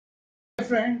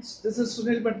friends, this is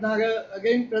Sunil Bhatnagar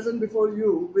again present before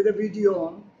you with a video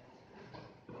on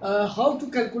how to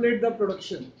calculate the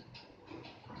production.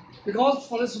 Because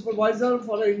for a supervisor,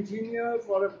 for an engineer,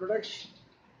 for a production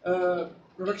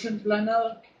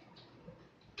planner,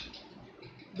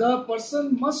 the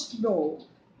person must know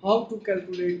how to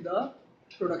calculate the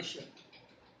production.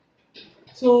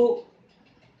 So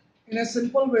in a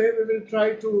simple way, we will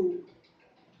try to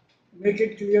make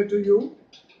it clear to you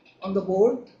on the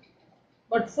board.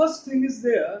 But first thing is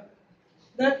there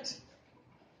that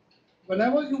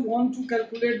whenever you want to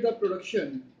calculate the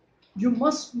production, you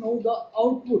must know the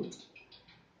output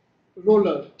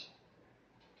roller,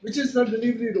 which is the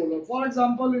delivery roller. For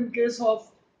example, in case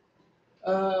of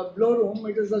Blowroom,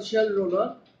 it is a shell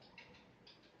roller.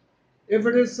 If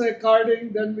it is a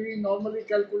carding, then we normally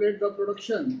calculate the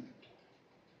production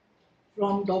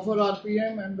from Dover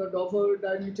RPM and the Dover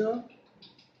diameter,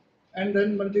 and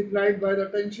then multiplied by the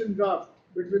tension draft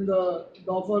between the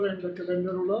Dover and the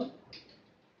calendar roller.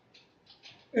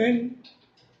 In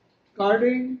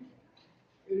carding,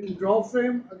 in draw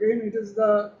frame, again it is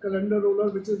the calendar roller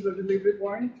which is the delivery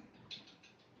point.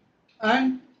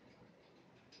 And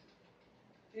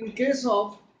in case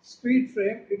of speed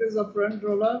frame, it is the front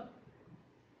roller.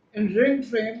 In ring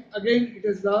frame, again it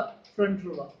is the front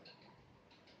roller.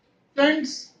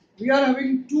 Friends, we are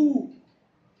having two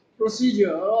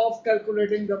procedure of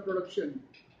calculating the production.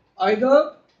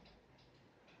 Either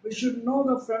we should know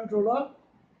the front roller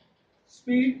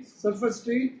speed, surface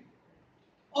speed,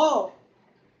 or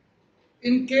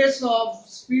in case of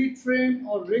speed frame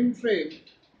or ring frame,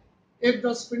 if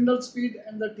the spindle speed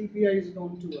and the TPI is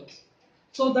known to us.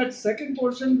 So that second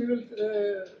portion we will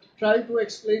try to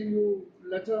explain you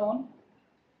later on.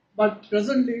 But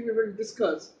presently we will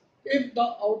discuss if the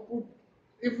output,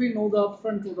 if we know the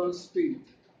front roller speed.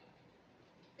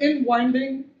 In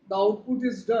winding, the output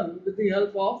is done with the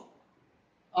help of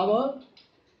our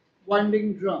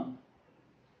winding drum.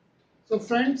 So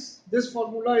friends, this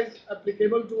formula is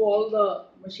applicable to all the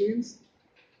machines,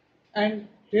 and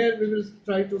here we will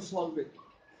try to solve it.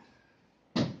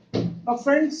 Now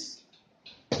friends,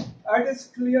 it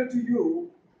is clear to you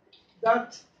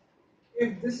that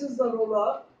if this is the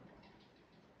roller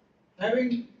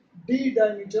having D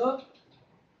diameter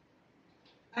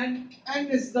and N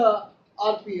is the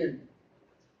RPM.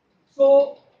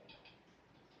 So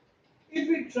if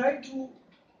we try to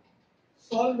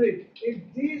solve it, if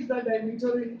D is the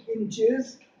diameter in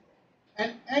inches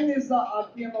and N is the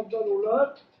RPM of the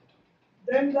roller,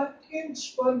 then the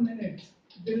inch per minute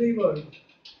delivered,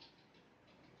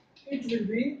 it will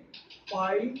be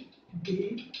pi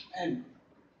dn.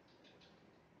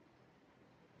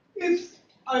 If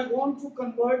I want to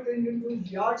convert it into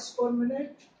yards per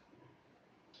minute,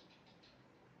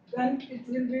 then it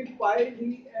will be pi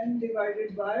dn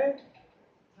divided by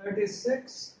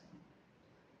 36.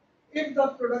 If the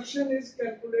production is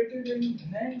calculated in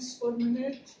hands per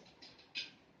minute,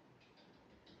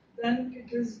 then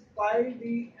it is pi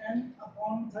dn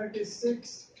upon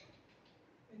 36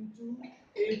 into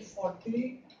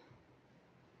 840.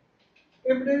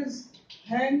 If it is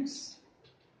hands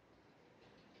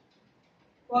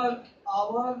per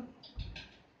hour,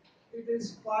 it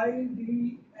is pi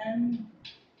dn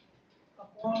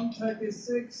upon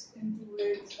 36 into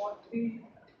 840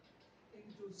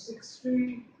 into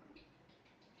 60.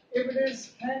 If it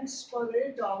is hands per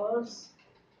 8 hours,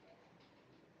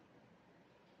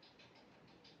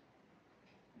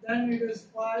 then it is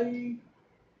pi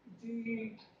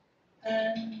dn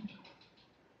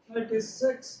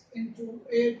 36 into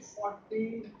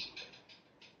 840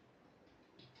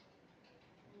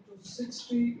 into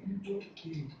 60 into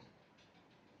 8.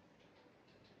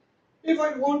 If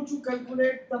I want to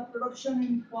calculate the production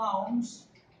in pounds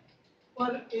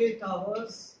per 8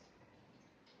 hours,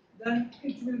 then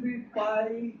it will be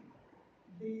pi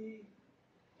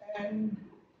dn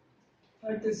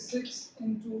 36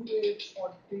 into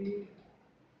 840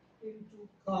 into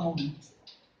count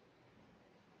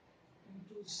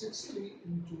into 60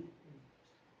 into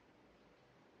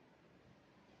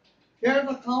 8. Here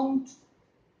the count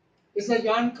is a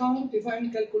yarn count if I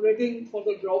am calculating for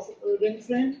the ring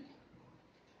frame.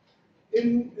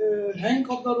 In hank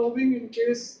of the roving, in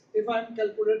case if I am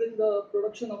calculating the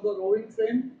production of the roving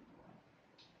frame,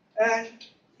 and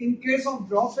in case of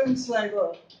draw frame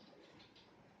sliver,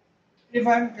 if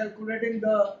I am calculating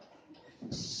the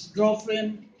draw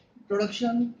frame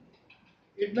production,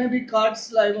 it may be card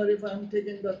sliver if I am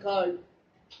taking the card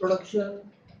production,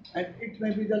 and it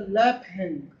may be the lap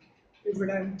hank if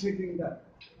I am taking that.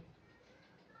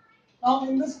 Now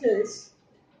in this case,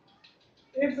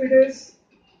 if it is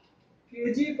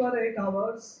kg per 8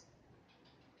 hours,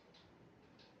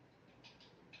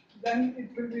 then it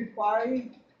will be pi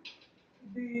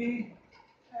d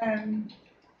and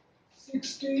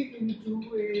 60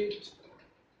 into 8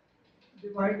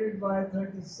 divided by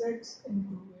 36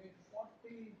 into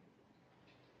 840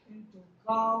 into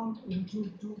count into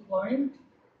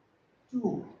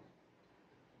 2.2.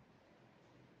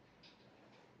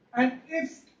 And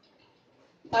if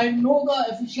I know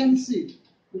the efficiency,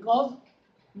 because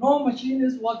no machine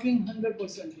is working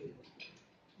 100% here,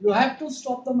 you have to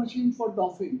stop the machine for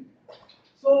doffing.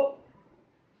 So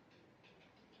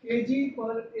kg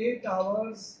per 8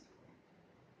 hours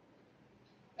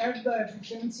at the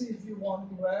efficiency if you want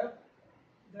to have,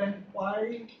 then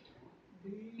pi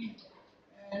d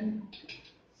and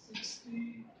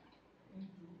 60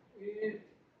 into 8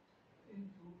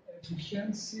 into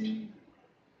efficiency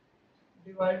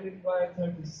divided by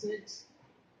 36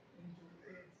 into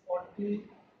 840 into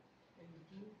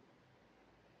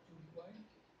 2.2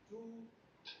 into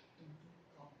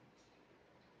count.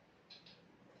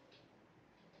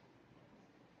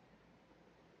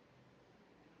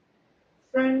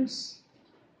 Friends,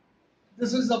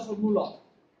 this is the formula.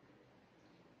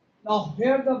 Now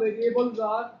here the variables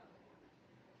are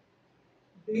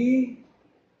D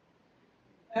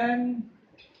and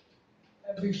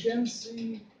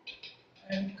efficiency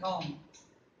and count.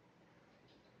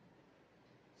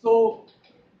 So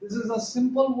this is a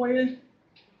simple way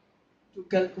to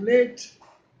calculate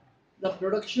the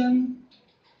production,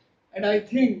 and I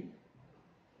think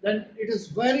then it is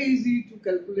very easy to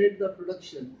calculate the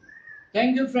production.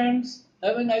 Thank you friends,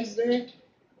 have a nice day.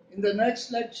 In the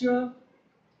next lecture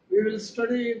we will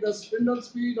study the spindle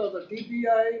speed or the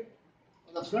TPI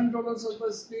or the front roller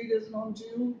surface speed is known to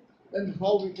you, then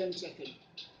how we can check it.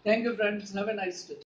 Thank you friends, have a nice day.